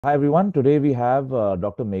Hi everyone. Today we have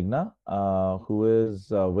Dr. Meghna, who is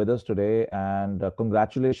with us today, and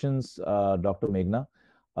congratulations, Dr. Meghna,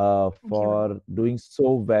 Thank you. for doing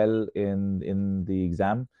so well in the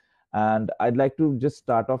exam. And I'd like to just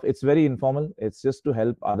start off. It's very informal. It's just to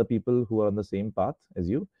help other people who are on the same path as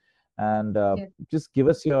you, and Yes. just give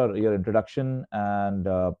us your introduction and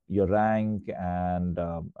your rank and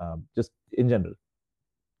just in general.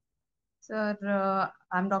 Sir,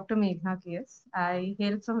 I'm Dr. Meghana KS. I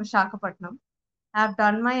hail from Visakhapatnam. I have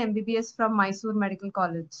done my MBBS from Mysore Medical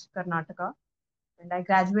College, Karnataka, and I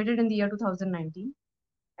graduated in the year 2019.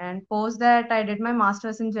 And post that, I did my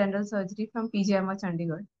master's in general surgery from PGMR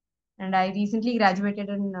Chandigarh. And I recently graduated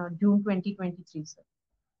in June 2023, sir.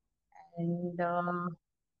 And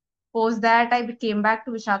post that, I came back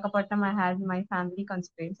to Visakhapatnam. I had my family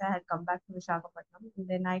constraints. I had come back to Visakhapatnam. And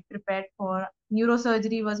then I prepared for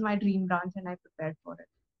neurosurgery was my dream branch, and I prepared for it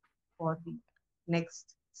for the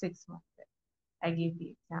next 6 months. I gave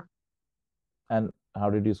the exam. And how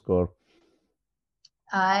did you score?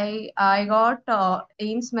 I got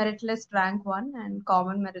AIIMS merit list rank 1 and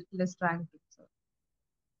common merit list rank 2. So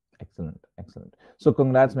Excellent, excellent. So,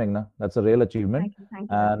 congrats, Meghna. That's a real achievement, thank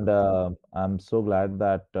you very and much. I'm so glad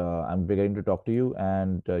that I'm beginning to talk to you,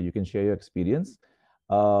 and you can share your experience.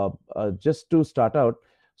 Just to start out,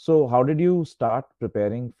 so how did you start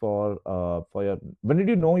preparing for your? When did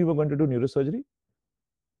you know you were going to do neurosurgery?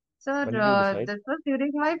 Sir, When did you decide? this was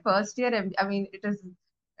during my first year. I mean,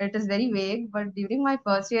 it is very vague, but during my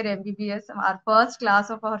first year MBBS, our first class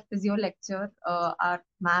of our physio lecture, our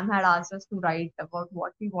ma'am had asked us to write about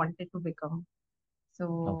what we wanted to become.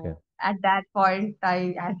 Okay. So at that point,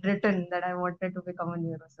 I had written that I wanted to become a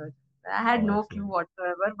neurosurgeon. I had Oh, no clue excellent.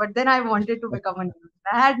 whatsoever, but then I wanted to become a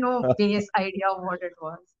neurosurgeon. I had no base idea of what it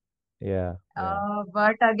was. Yeah, yeah.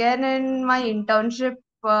 But again, in my internship,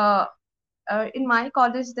 in my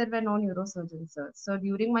college, there were no neurosurgeons. Sir. So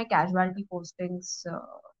during my casualty postings,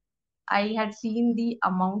 I had seen the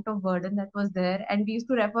amount of burden that was there, and we used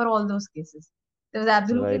to refer all those cases. There was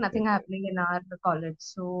absolutely Right, nothing right, right. happening in our college.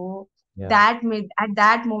 So Yeah, that made at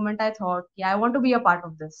that moment I thought, yeah, I want to be a part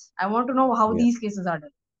of this. I want to know how yeah, these cases are done.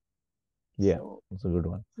 yeah. So, That's a good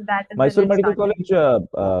one. so that is when Mysore it Medical started.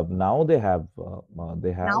 College, now they have Now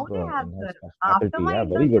they have, sir. in-house After faculty. my Yeah,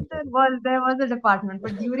 very internship, good faculty. there was a department,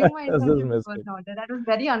 but during my I just internship, it missed was it. not there. That was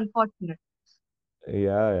very unfortunate.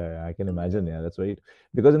 Yeah, yeah, yeah, I can imagine. Yeah, that's right.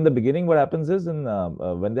 Because in the beginning, what happens is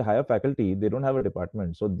when they hire faculty, they don't have a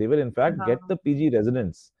department. So they will, in fact, get Uh, the PG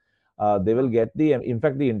residents. They will uh, get in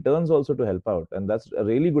fact, the interns also to help out. And that's a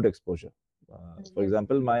really good exposure. For yes.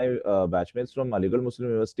 example, my batchmates from Aligarh Muslim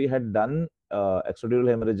University had done extradural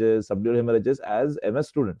hemorrhages, subdural hemorrhages as MS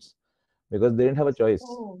students because they didn't have a choice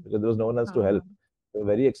Oh, because there was no one else to uh, help. They were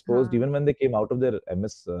very exposed uh. even when they came out of their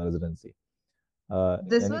MS residency. In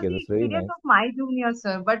This any was case, the it's very experience nice. of my junior,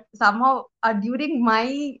 sir, but somehow during my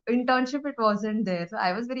internship, it wasn't there. So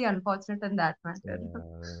I was very unfortunate in that matter.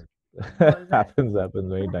 Yeah, Was that? happens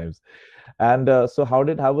many times. And so, how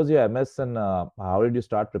was your MS, and how did you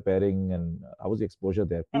start preparing, and how was the exposure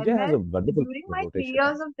there? PJ has a MS, wonderful during my three rotation. Yeah.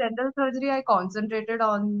 years of general surgery, I concentrated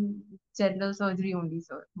on general surgery only,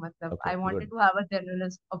 sir. Okay. I wanted Good. to have a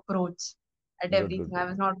generalist approach at Good. Good. everything. I Good.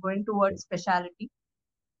 was Good. not going towards specialty.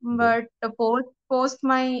 Good. But post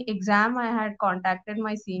my exam, I had contacted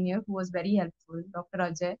my senior, who was very helpful, Dr.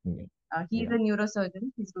 Ajay. Yeah. He's Yeah. a neurosurgeon.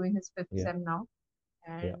 He's doing his fifth Yeah. sem now,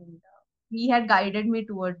 Yeah. and he had guided me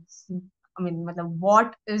towards. I mean, मतलब,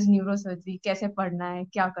 what is neurosurgery? कैसे पढ़ना है?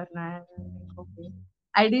 क्या करना है? Okay. Mm,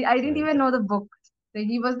 I didn't right. even Right. know the book. So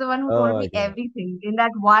he was the one who Oh, told I me can imagine. everything. In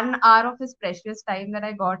that 1 hour of his precious time that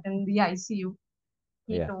I got in the ICU,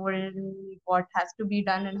 he Yeah. told me what has to be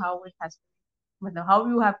done and how it has to be, मतलब, how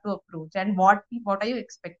you have to approach and what are your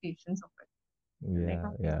expectations of it. I'm like, Yeah.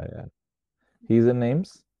 okay. Yeah. Yeah. He's in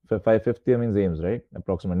Ames. For 550 means Ames, right?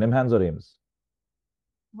 Approximately. Nimhans or Ames.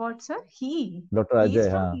 What, sir? Dr. He's Ajay,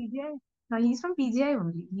 from huh? PGI. No, he's from PGI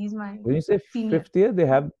only. He's my When you say senior. fifth year, they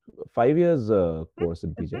have 5 years Fifth, course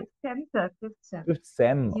in PJ. fifth sem, sir. Fifth sem. Fifth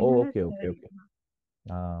SEM. He's Oh, in his okay, okay, third okay.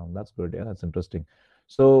 year. That's good. Yeah, that's interesting.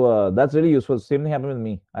 So that's really useful. Same thing happened with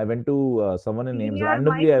me. I went to someone in names My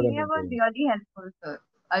randomly. I went senior was into really helpful, sir.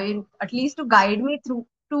 I mean, at least to guide me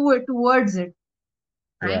towards it.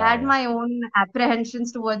 I yeah, had yeah, my own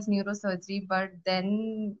apprehensions towards neurosurgery, but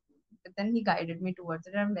then he guided me towards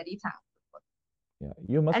it. I'm very thankful for it. yeah.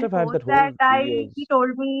 You must have And had post that that, whole three he years.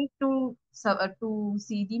 told me to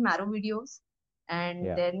see the Marrow videos and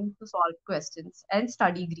Yeah, then to solve questions and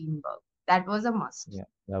study Greenberg. That was a must. yeah.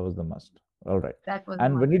 That was the must. All right. That was a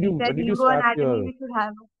And must. He when said did you start neuroanatomy your we should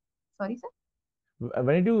have. Sorry, sir.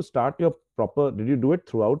 When did you start your proper? Did you do it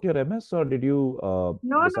throughout your MS, or did you No,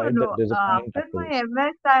 no, decide that no. there's a point After after my this?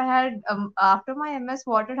 MS, I had after my MS,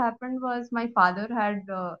 what had happened was my father had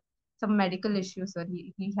some medical issues. So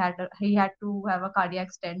he had to have a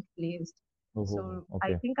cardiac stent placed. Oh, So I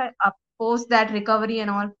okay. think I post that recovery and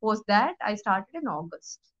all post that I started in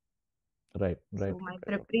August. Right, right, So right, my right.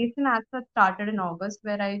 Okay. preparation as such started in August,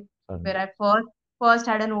 where Certainly. I first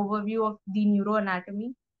had an overview of the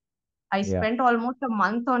neuroanatomy. I Yeah, spent almost a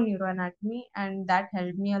month on neuroanatomy, and that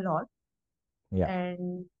helped me a lot. yeah,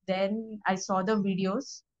 And then I saw the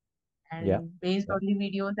videos, yeah, and based yeah. on the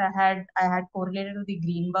videos, I had correlated to the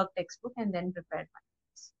Greenberg textbook and then prepared my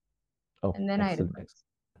notes. Oh, And then I excellent, revised.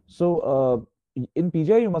 excellent. So, in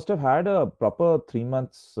PGI, you must have had a proper 3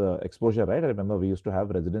 months exposure, right? I remember we used to have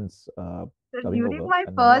residents So coming during over, my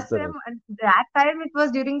and many of first the sem, at that time it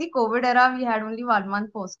was during the COVID era, we had only 1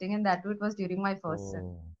 month posting, and that too it was during my first sem.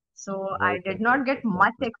 oh, So I right, did right, right, not get right. Got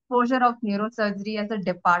much it. exposure of neurosurgery as a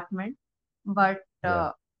department, but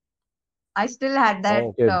Yeah. I still had that Oh,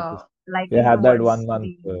 okay. Because they liking had that towards 1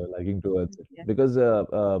 month the. liking towards it. Yeah. Because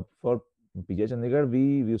for PJ Chandigarh, we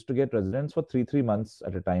used to get residents for three months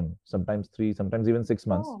at a time, sometimes three, sometimes even 6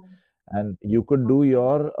 months. Oh, And you could do okay.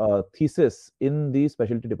 your thesis in the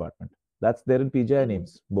specialty department. That's there in PJ Yes,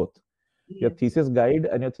 names, both. Your yes, yes, thesis guide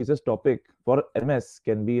and your thesis topic for MS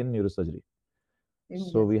can be in neurosurgery.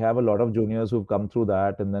 So yes. we have a lot of juniors who've come through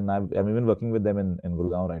that, and then I'm even working with them in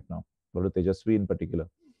Gurgaon right now, Lord Tejasvi in particular.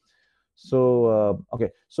 So, okay.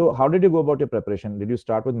 So, how did you go about your preparation? Did you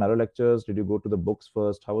start with Marrow lectures? Did you go to the books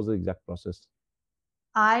first? How was the exact process?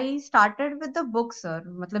 I started with the book, sir.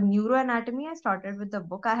 Matlab neuroanatomy, I started with the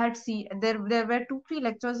book. I had seen there were two, three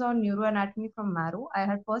lectures on neuroanatomy from Marrow. I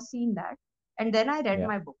had first seen that, and then I read Yeah.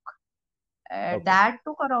 my book. Okay. That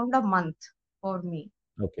took around a month for me.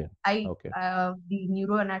 Okay. I Okay. The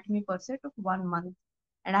neuroanatomy per se took 1 month,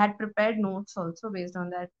 and I had prepared notes also based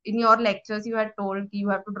on that. In your lectures, you had told you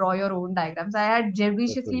have to draw your own diagrams. I had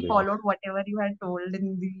judiciously Absolutely. Yes. followed whatever you had told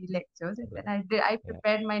in the lectures, and then Right. I Yeah.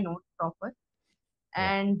 prepared my notes proper,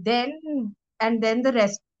 Yeah. and then the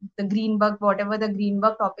rest, the Greenberg, whatever the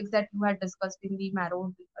Greenberg topics that you had discussed in the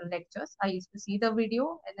Marrow lectures, I used to see the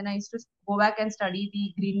video, and then I used to go back and study the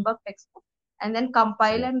Greenberg textbook, and then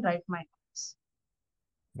compile Yeah. and write my notes.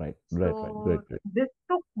 Right. Right. Right. So Great. Great.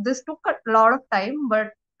 this took a lot of time,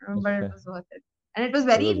 but it was worth it, and it was It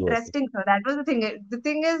very was worth it. interesting. So that was the thing. The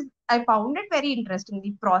thing is, I found it very interesting.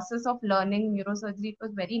 The process of learning neurosurgery, it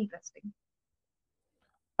was very interesting.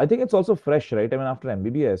 I think it's also fresh, right? I mean, after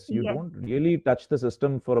MBBS, you Yes, don't really touch the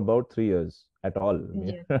system for about 3 years at all. I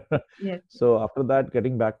mean, yes, yes, so after that,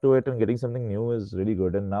 getting back to it and getting something new is really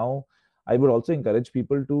good. And now, I would also encourage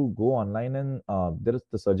people to go online and there is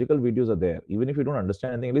the surgical videos are there. Even if you don't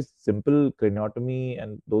understand anything, at least simple craniotomy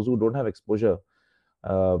and those who don't have exposure,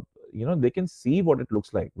 uh, they can see what it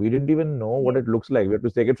looks like. We didn't even know what yes, it looks like. We have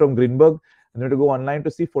to take it from Greenberg and we have to go online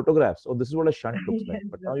to see photographs. Oh, this is what a shunt looks like.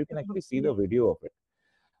 yes, But now you can actually see the yes. video of it.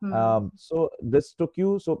 Hmm. So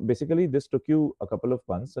basically this took you a couple of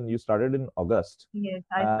months and you started in August Yes,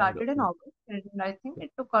 I and started in August, and I think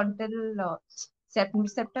it took until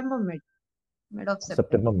September mid of September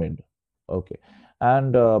September. mid. Okay.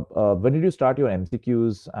 And when did you start your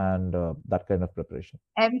MCQs and that kind of preparation?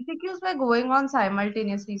 MCQs were going on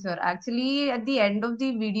simultaneously, sir. Actually, at the end of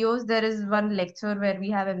the videos, there is one lecture where we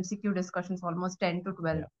have MCQ discussions, almost 10 to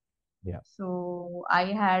 12. Yeah. Yeah. So I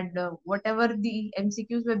had whatever the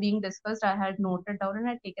MCQs were being discussed, I had noted down and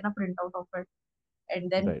had taken a printout of it. And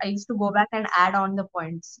then Right. I used to go back and add on the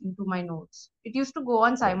points into my notes. It used to go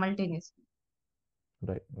on Right. simultaneously.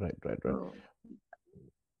 Right. Right. Right. Right. So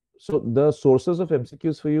So the sources of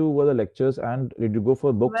MCQs for you were the lectures and did you go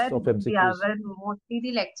for books were of yeah, MCQs? were mostly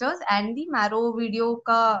the lectures and the Marrow video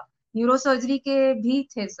का neurosurgery के भी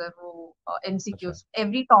थे sir वो Acha. MCQs.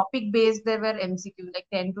 Every topic based there were MCQs like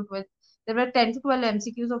 10 to 12. There were 10 to 12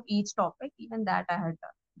 MCQs of each topic. Even that I had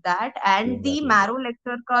done. That and Even the that you've done. Marrow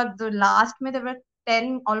lecture का the last में there were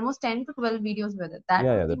 10 almost 10 to 12 videos with it. That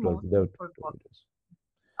Yeah. was Yeah. the That was most there were helpful two for me, videos.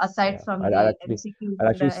 aside Yeah, from I'd the actually, MCQs I'd and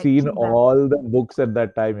actually the seen key bank. all the books at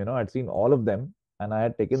that time. I'd seen all of them, and I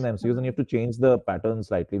had taken the MCQs, and you have to change the pattern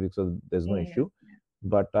slightly because there's no Yeah. issue.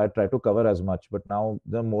 But I try to cover as much. But now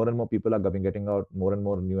the more and more people are getting out more and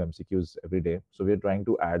more new MCQs every day. So we're trying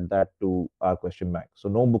to add that to our question bank. So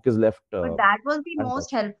no book is left But that was the most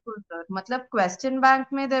untouched. helpful, sir. Matlab question bank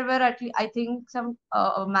mein there were at least I think some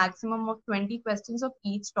a maximum of 20 questions of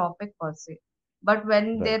each topic per se. But when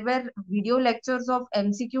Right, there were video lectures of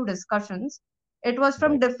MCQ discussions, it was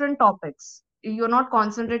from right, different topics. You're not okay,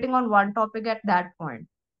 concentrating on one topic at that point.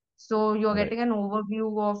 So you're right, getting an overview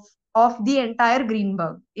of of the entire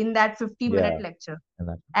Greenberg in that 50-minute Yeah. lecture. And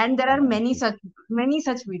that, And there are yeah, absolutely. many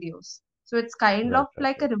such videos. So it's kind Right, of right,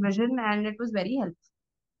 like a right. revision, and it was very helpful.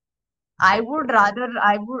 Right, right,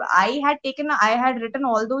 right. I had written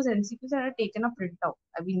all those MCQs and I had taken a printout.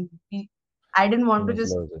 I mean, I didn't It want to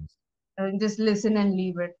makes a lot of sense. just listen and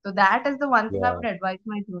leave it. So that is the one thing I Yeah, would advise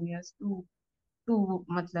my juniors to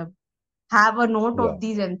matlab, have a note yeah. of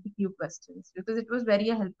these MCQ questions because it was very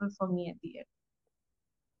helpful for me at the end.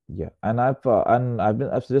 Yeah, and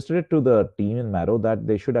I've suggested it to the team in Marrow that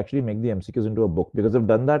they should actually make the MCQs into a book because they've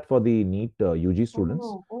done that for the NEET UG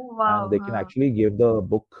students, Oh and wow, they can huh. actually give the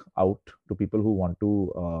book out to people who want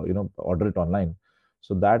to order it online.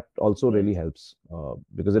 So that also really Yes, helps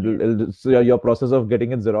because yes. so your process of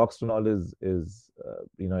getting it xeroxed and all is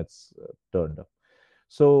it's turned up.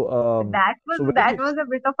 So when did That you? was a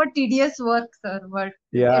bit of a tedious work, sir, but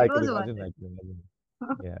Yeah, it I can was worth imagine. it. I can imagine.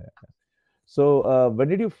 Yeah. So, when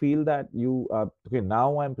did you feel that you okay?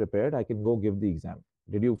 Now I'm prepared. I can go give the exam.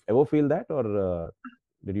 Did you ever feel that, or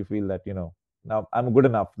did you feel that now I'm good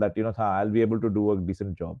enough that I'll be able to do a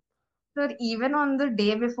decent job? Sir, even on the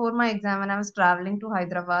day before my exam, when I was traveling to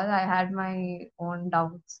Hyderabad, I had my own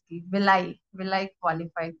doubts. Ki, will I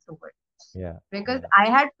qualify through it? Yeah, Because yeah, I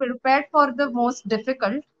had prepared for the most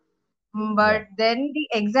difficult, yeah, but then the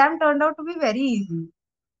exam turned out to be very easy.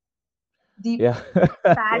 The yeah.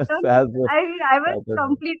 pattern, As a I was pattern.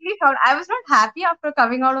 completely shocked. I was not happy after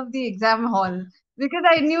coming out of the exam hall because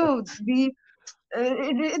I knew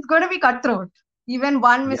it's going to be cutthroat. Even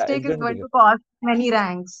one Yeah, it's mistake is going to be going to good. cost many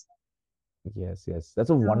ranks. Yes, yes. That's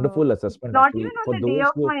a So, wonderful assessment not even actually on for the day those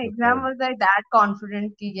of who have my exam prepared. was I that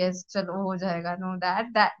confident कि yes, chalo ho jayega. No,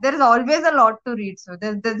 that there is always a lot to read. So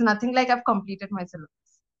there's nothing like I've completed my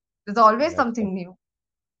syllabus. There's always Right. something new.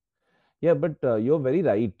 Yeah, but you're very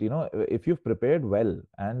right. If you've prepared well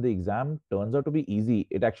and the exam turns out to be easy,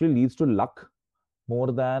 it actually leads to luck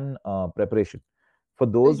more than preparation. For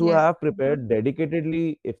those who Yes. have prepared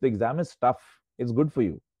dedicatedly, if the exam is tough, it's good for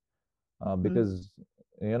you Hmm. because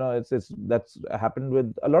it's that's happened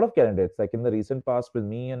with a lot of candidates. Like in the recent past with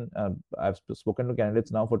me, and I've spoken to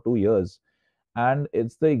candidates now for 2 years, and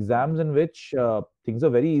it's the exams in which things are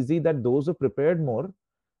very easy that those who prepared more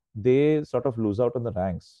they sort of lose out on the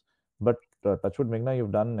ranks. But Touchwood Meghna,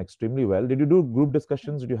 you've done extremely well. Did you do group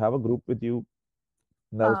discussions? Did you have a group with you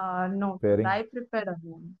that was No, sir. preparing? I prepared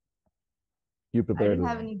alone. You I prepared didn't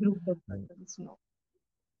have alone. any group And discussions. No.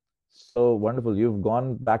 so wonderful. You've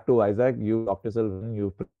gone back to Isaac. You've locked yourself in.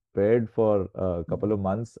 You've prepared for a couple of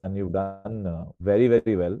months, and you've done very,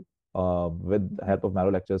 very well with the help of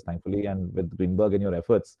Marrow lectures, thankfully, and with Greenberg and your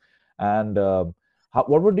efforts. And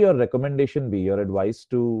what would your recommendation be? Your advice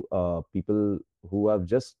to people who have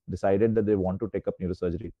just decided that they want to take up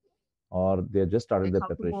neurosurgery, or they just started Like their how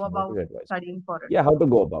to go preparation? What would about your advice be? studying for it. Yeah, how to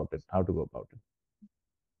go about it? How to go about it?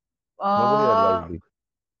 What would your advice Uh, be?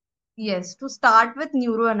 Yes, to start with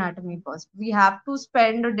neuroanatomy first. We have to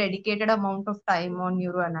spend a dedicated amount of time on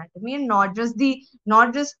neuroanatomy and not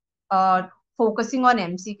just uh, focusing on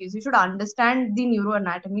MCQs. You should understand the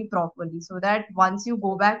neuroanatomy properly so that once you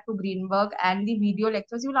go back to Greenberg and the video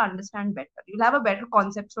lectures, you'll understand better. You'll have a better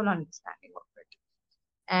conceptual understanding of it.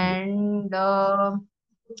 Yeah, And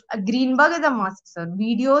Greenberg is a must, sir.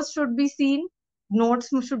 Videos should be seen, notes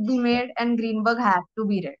should be yeah, made, and Greenberg has to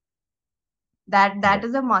be read. That right.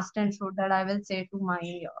 is a must and should that I will say to my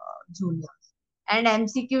juniors. And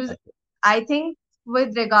MCQs, Okay. I think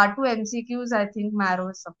with regard to MCQs, I think Marrow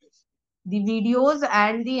is sufficient. The videos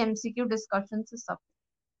and the MCQ discussions is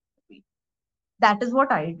sufficient. That is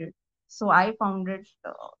what I did. So I found it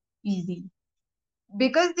easy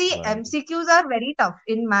because the Wonderful. MCQs are very tough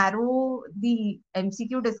in Marrow. The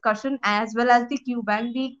MCQ discussion as well as the Q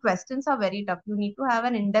bank, the questions are very tough. You need to have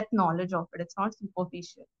an in-depth knowledge of it. It's not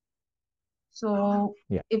superficial. So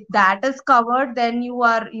Yeah, if that is covered, then you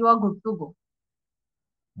are good to go.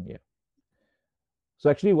 yeah. So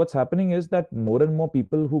actually, what's happening is that more and more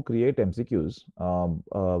people who create MCQs,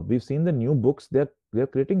 we've seen the new books. They're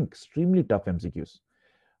creating extremely tough MCQs.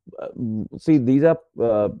 See, these are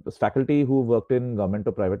faculty who worked in government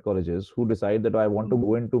or private colleges who decide that I want to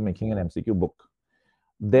go into making an MCQ book.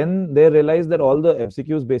 Then they realize that all the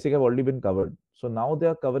MCQs basic have already been covered. So now they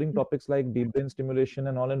are covering topics like deep brain stimulation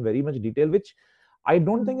and all in very much detail, which I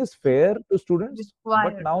don't think is fair to students.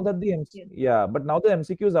 But Required. now that Yes. but now the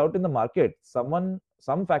MCQ is out in the market,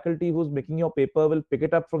 some faculty who's making your paper will pick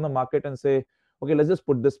it up from the market and say, okay, let's just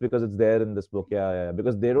put this because it's there in this book. Yeah, yeah, yeah.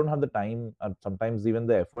 Because they don't have the time and sometimes even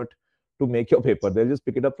the effort to make your paper. They'll just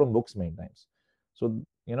pick it up from books many times. So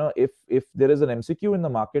if there is an MCQ in the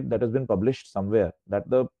market that has been published somewhere that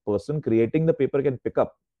the person creating the paper can pick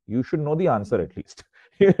up, you should know the answer at least.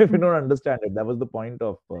 if you don't understand it. That was the point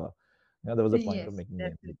of there was a point of Yes, making the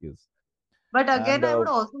definitely. MCQs. But again, And I would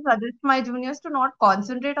also suggest my juniors to not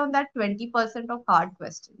concentrate on that 20% of hard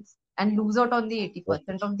questions and lose out on the perfect.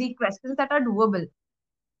 80% of the questions that are doable.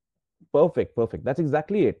 Perfect, perfect. That's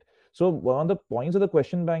exactly it. So one of the points of the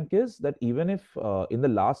question bank is that even if in the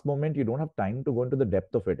last moment you don't have time to go into the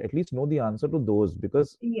depth of it, at least know the answer to those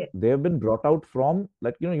because Yes. they have been brought out from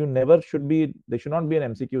like you never should be. There should not be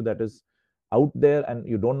an MCQ that is out there and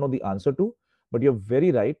you don't know the answer to. But you're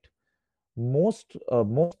very right. Most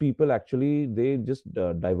people actually they just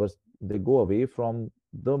diverse. They go away from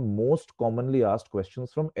the most commonly asked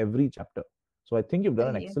questions from every chapter. So I think you've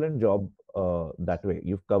done an Yes. excellent job that way.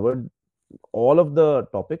 You've covered all of the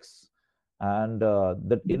topics and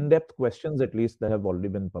the in-depth questions at least that have already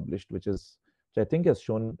been published, which I think has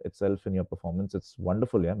shown itself in your performance. It's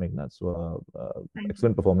wonderful, yeah, Meghna. It's Thank you.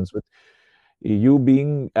 excellent performance with you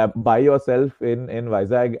being by yourself in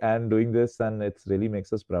Vizag and doing this, and it's really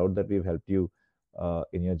makes us proud that we've helped you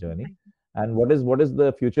in your journey. Thank you. And what is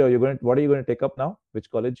the future? What are you going to take up now? Which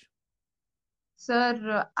college?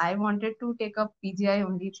 Sir, I wanted to take up PGI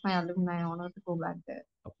only. It's my alumni honor to go back there.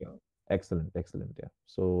 Okay. So, Excellent, excellent. Yeah.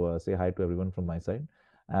 So say hi to everyone from my side.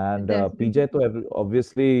 And definitely. PJ, to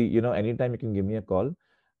obviously, anytime you can give me a call.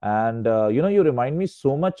 And you remind me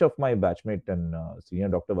so much of my batchmate and senior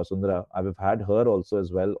Dr. Vasundhara. I've had her also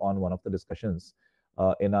as well on one of the discussions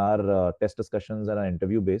in our test discussions and our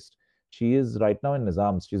interview based. She is right now in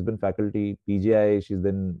Nizams. She's been faculty PGI. She's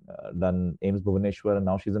then done AIIMS Bhubaneswar, and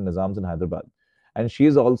now she's in Nizams in Hyderabad. And she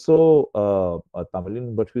is also a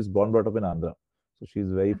Tamilian, but she's born brought up in Andhra. So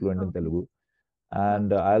she's very fluent in Okay. Telugu.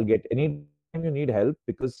 And Okay. I'll get anytime you need help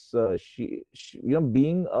because there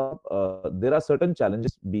are certain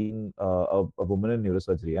challenges being a woman in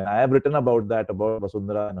neurosurgery, and I have written about that about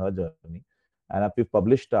Vasundhara and her journey, and we've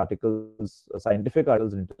published articles, scientific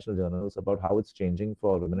articles in international journals about how it's changing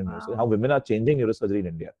for women in neurosurgery, how Wow. women are changing neurosurgery in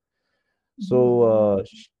India. So, Mhm.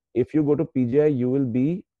 if you go to PGI, you will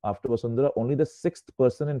be, after Vasundhara, only the sixth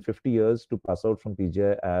person in 50 years to pass out from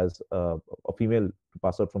PGI as a female to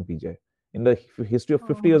pass out from PGI. In the history of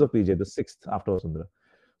 50 years Oh, of PGI, the sixth after Vasundhara.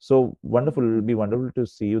 So, wonderful. It'll okay. be wonderful to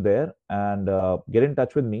see you there and get in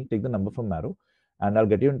touch with me. Take the number from Marrow and I'll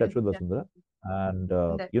get you in touch Yes, with Vasundhara. definitely. And,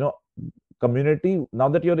 Definitely. community, now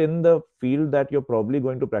that you're in the field that you're probably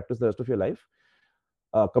going to practice the rest of your life,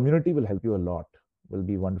 community will help you a lot, will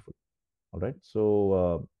be wonderful. All right.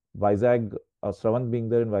 So Vizag, Sravant being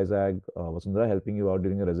there in Vizag, Vasundhara helping you out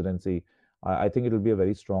during your residency, I think it will be a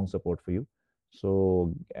very strong support for you.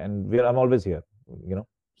 So, and I'm always here, you know.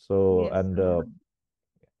 So, Yes.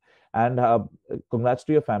 and congrats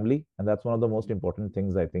to your family. And that's one of the most important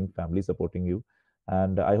things, I think, family supporting you.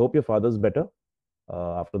 And I hope your father's better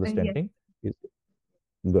after the Yes. stenting. He's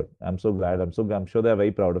good. I'm so glad. I'm sure they're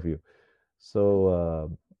very proud of you.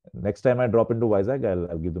 So next time I drop into Vizag,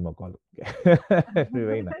 I'll give them a call. It'll be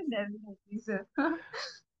very nice. Definitely, sir.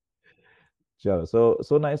 Sure.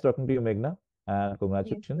 So nice talking to you, Meghna, and Yes, sir.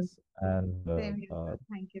 congratulations. And Same here, sir.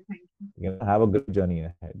 Thank you. Thank you. have a great journey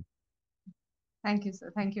ahead. Thank you,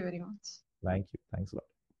 sir. Thank you very much. Thank you. Thanks a lot.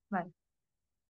 Bye.